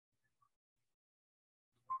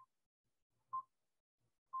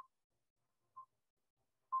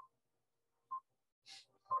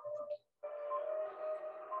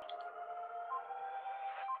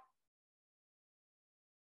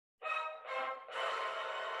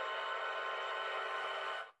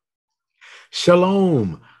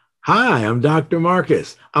Shalom. Hi, I'm Dr.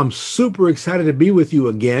 Marcus. I'm super excited to be with you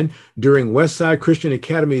again during Westside Christian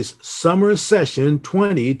Academy's Summer Session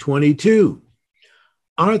 2022.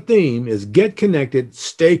 Our theme is Get Connected,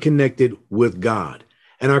 Stay Connected with God.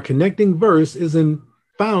 And our connecting verse is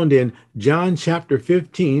found in John chapter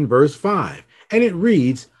 15, verse 5. And it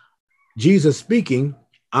reads, Jesus speaking,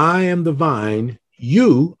 I am the vine,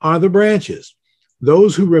 you are the branches.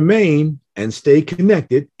 Those who remain and stay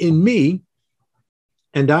connected in me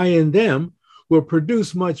and I in them will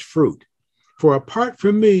produce much fruit. For apart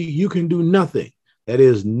from me, you can do nothing. That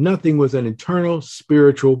is, nothing with an eternal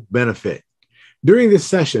spiritual benefit. During this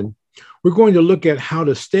session, we're going to look at how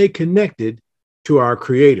to stay connected to our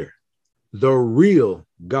Creator, the real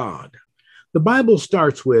God. The Bible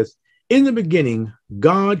starts with, in the beginning,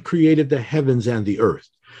 God created the heavens and the earth.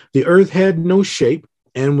 The earth had no shape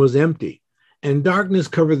and was empty, and darkness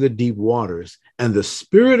covered the deep waters, and the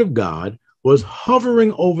Spirit of God was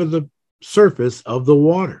hovering over the surface of the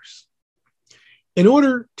waters. In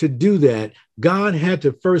order to do that, God had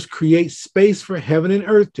to first create space for heaven and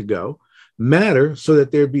earth to go, matter so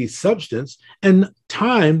that there'd be substance, and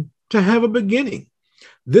time to have a beginning.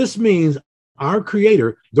 This means our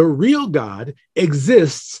Creator, the real God,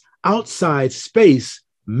 exists outside space,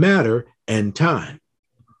 matter, and time.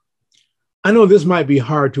 I know this might be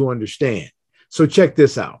hard to understand, so check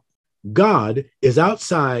this out. God is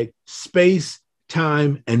outside space,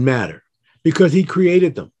 time, and matter because he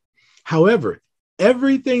created them. However,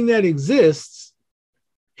 everything that exists,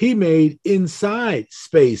 he made inside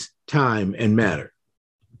space, time, and matter.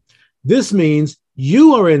 This means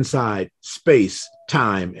you are inside space,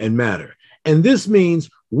 time, and matter. And this means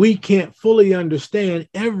we can't fully understand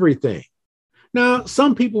everything. Now,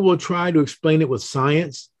 some people will try to explain it with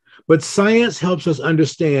science, but science helps us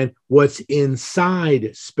understand what's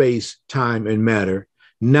inside space, time, and matter,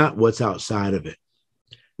 not what's outside of it.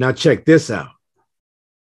 Now, check this out.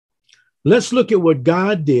 Let's look at what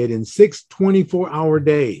God did in 6 24-hour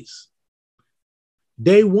days.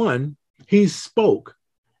 Day 1, he spoke,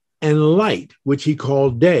 and light, which he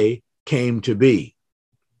called day, came to be.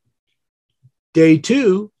 Day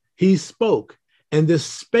 2, he spoke, and this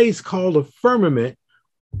space called a firmament,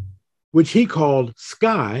 which he called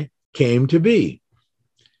sky, came to be.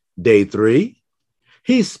 Day 3,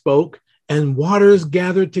 he spoke, and waters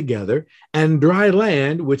gathered together, and dry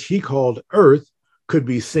land, which he called earth, could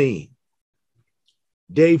be seen.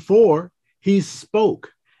 Day 4, he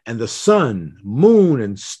spoke, and the sun, moon,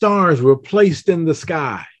 and stars were placed in the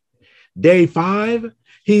sky. Day 5,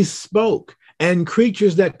 he spoke, and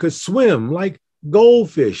creatures that could swim, like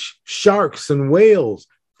goldfish, sharks, and whales,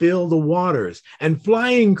 fill the waters, and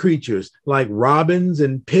flying creatures like robins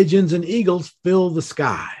and pigeons and eagles fill the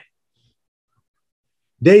sky.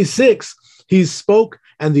 Day 6, he spoke,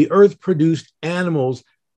 and the earth produced animals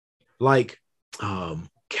like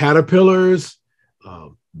caterpillars,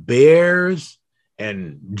 bears,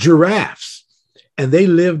 and giraffes, and they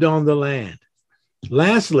lived on the land.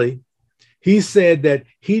 Lastly, he said that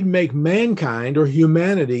he'd make mankind or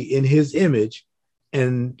humanity in his image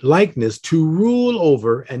and likeness to rule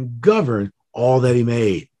over and govern all that he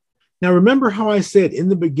made. Now, remember how I said in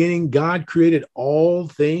the beginning, God created all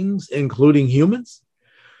things, including humans?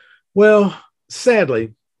 Well,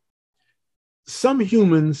 sadly, some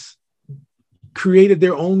humans created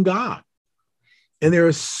their own God. And there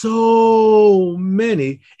are so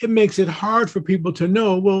many, it makes it hard for people to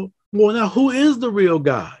know, well, now who is the real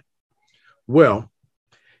God? Well,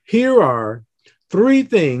 here are 3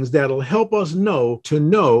 things that'll help us know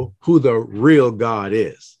who the real God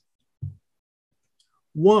is.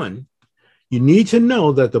 1, you need to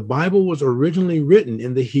know that the Bible was originally written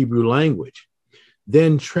in the Hebrew language,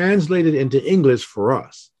 then translated into English for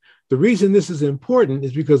us. The reason this is important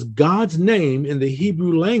is because God's name in the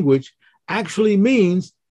Hebrew language actually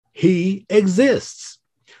means he exists.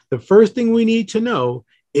 The first thing we need to know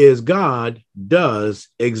is God does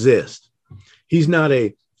exist. He's not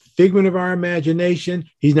a figment of our imagination.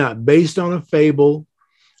 He's not based on a fable,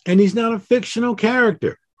 and he's not a fictional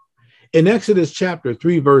character. In Exodus chapter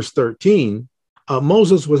 3, verse 13,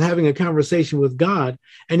 Moses was having a conversation with God,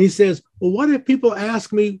 and he says, well, what if people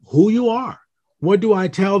ask me who you are? What do I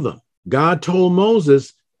tell them? God told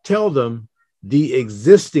Moses, tell them the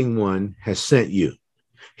existing one has sent you.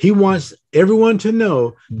 He wants everyone to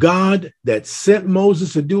know God that sent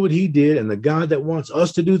Moses to do what he did, and the God that wants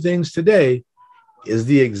us to do things today is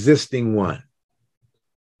the existing one.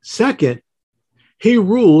 Second, he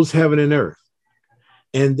rules heaven and earth,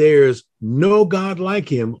 and there's no God like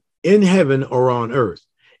him in heaven or on earth.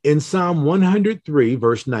 In Psalm 103,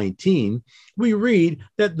 verse 19, we read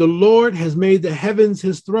that the Lord has made the heavens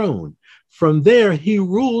his throne, From there, he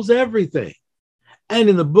rules everything. And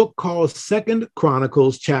in the book called 2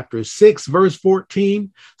 Chronicles, chapter 6, verse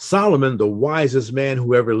 14, Solomon, the wisest man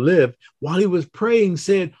who ever lived, while he was praying,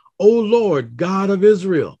 said, "O Lord, God of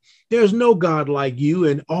Israel, there's no God like you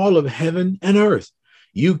in all of heaven and earth.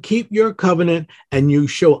 You keep your covenant and you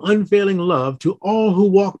show unfailing love to all who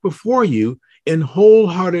walk before you in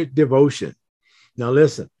wholehearted devotion." Now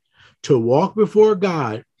listen, to walk before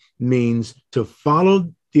God means to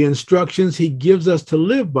follow the instructions he gives us to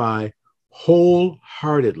live by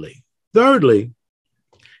wholeheartedly. Thirdly,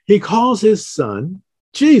 he calls his son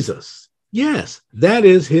Jesus. Yes, that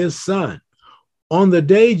is his son. On the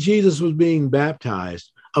day Jesus was being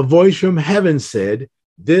baptized, a voice from heaven said,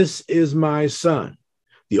 "This is my son."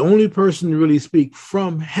 The only person to really speak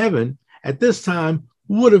from heaven at this time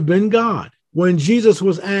would have been God. When Jesus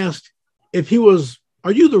was asked if he was,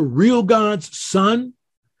 "Are you the real God's son?"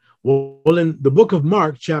 Well, in the book of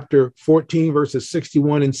Mark, chapter 14, verses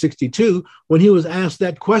 61 and 62, when he was asked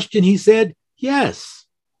that question, he said, "Yes."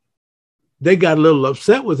 They got a little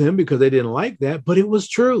upset with him because they didn't like that, but it was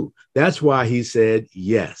true. That's why he said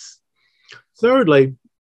yes. Thirdly,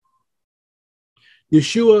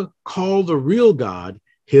 Yeshua called the real God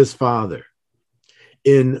his Father.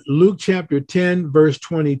 In Luke chapter 10, verse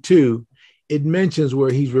 22, it mentions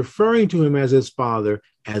where he's referring to him as his Father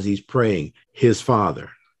as he's praying, his Father,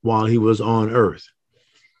 while he was on earth.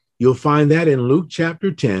 You'll find that in Luke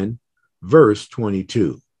chapter 10, verse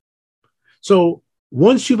 22. So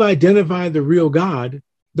once you've identified the real God,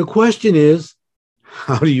 the question is,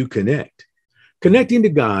 how do you connect? Connecting to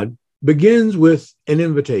God begins with an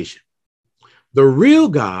invitation. The real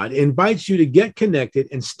God invites you to get connected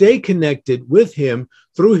and stay connected with him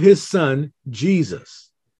through his son, Jesus.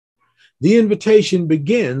 The invitation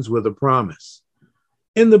begins with a promise.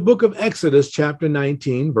 In the book of Exodus, chapter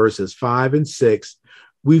 19, verses 5 and 6,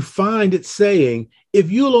 we find it saying,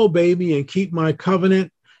 "If you'll obey me and keep my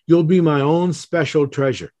covenant, you'll be my own special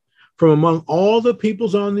treasure from among all the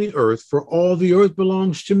peoples on the earth, for all the earth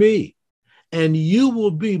belongs to me. And you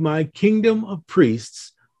will be my kingdom of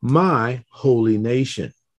priests, my holy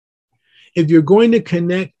nation." If you're going to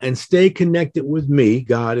connect and stay connected with me,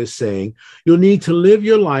 God is saying, you'll need to live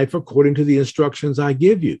your life according to the instructions I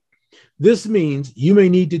give you. This means you may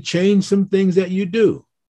need to change some things that you do,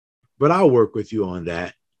 but I'll work with you on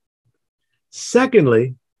that.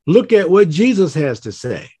 Secondly, look at what Jesus has to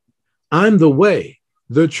say. "I'm the way,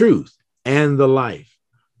 the truth, and the life.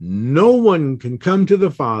 No one can come to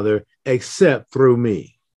the Father except through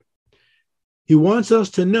me." He wants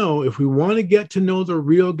us to know if we want to get to know the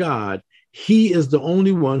real God, he is the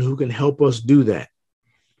only one who can help us do that.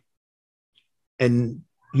 And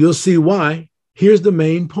you'll see why. Here's the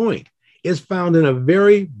main point. It's found in a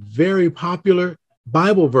very, very popular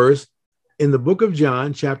Bible verse in the book of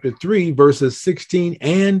John, chapter 3, verses 16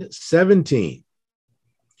 and 17.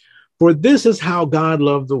 "For this is how God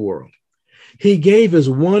loved the world. He gave his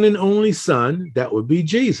one and only Son," that would be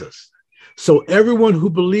Jesus, "so everyone who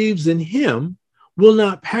believes in him will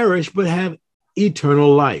not perish but have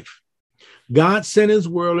eternal life. God sent his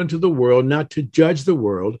word into the world not to judge the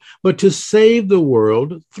world, but to save the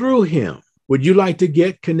world through him." Would you like to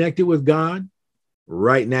get connected with God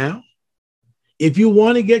right now? If you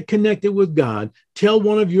want to get connected with God, tell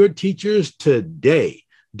one of your teachers today.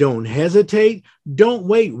 Don't hesitate. Don't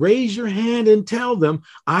wait. Raise your hand and tell them,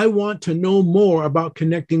 "I want to know more about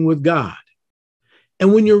connecting with God."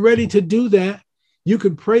 And when you're ready to do that, you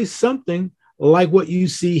can pray something like what you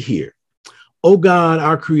see here. "Oh God,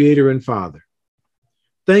 our Creator and Father,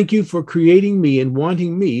 thank you for creating me and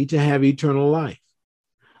wanting me to have eternal life.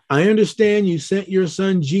 I understand you sent your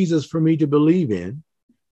son Jesus for me to believe in.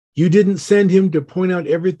 You didn't send him to point out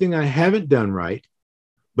everything I haven't done right,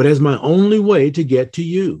 but as my only way to get to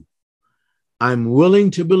you. I'm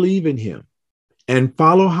willing to believe in him and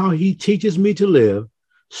follow how he teaches me to live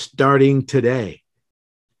starting today.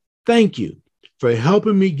 Thank you for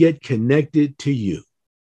helping me get connected to you."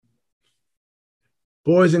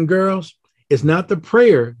 Boys and girls, it's not the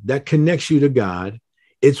prayer that connects you to God.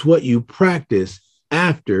 It's what you practice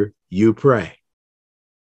after you pray.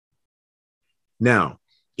 Now,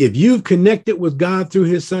 if you've connected with God through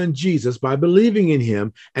his son Jesus by believing in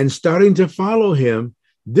him and starting to follow him,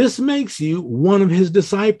 this makes you one of his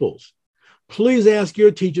disciples. Please ask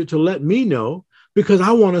your teacher to let me know because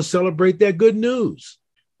I want to celebrate that good news.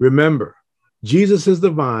 Remember, Jesus is the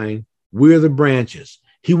vine, we're the branches.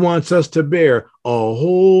 He wants us to bear a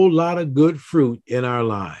whole lot of good fruit in our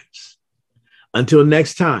lives. Until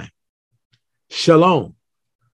next time, shalom.